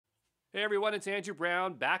Hey everyone, it's Andrew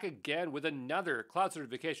Brown back again with another cloud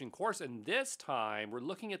certification course, and this time we're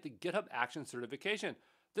looking at the GitHub Actions certification.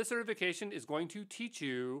 This certification is going to teach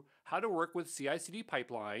you how to work with CI/CD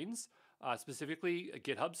pipelines, specifically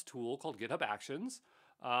GitHub's tool called GitHub Actions,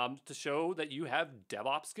 to show that you have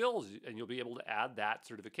DevOps skills, and you'll be able to add that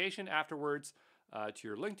certification afterwards to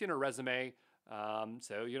your LinkedIn or resume,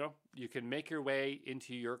 so you can make your way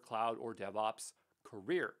into your cloud or DevOps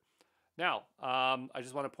career. Now, I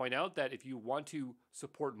just want to point out that if you want to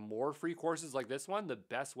support more free courses like this one, the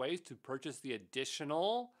best way is to purchase the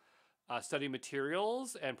additional study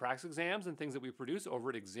materials and practice exams and things that we produce over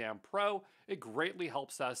at Exam Pro. It greatly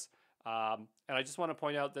helps us. And I just want to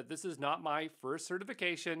point out that this is not my first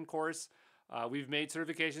certification course. We've made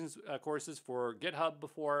certifications courses for GitHub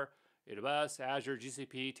before, AWS, Azure,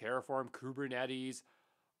 GCP, Terraform, Kubernetes.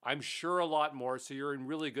 I'm sure a lot more, so you're in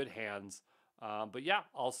really good hands. But yeah,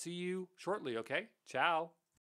 I'll see you shortly, okay? Ciao.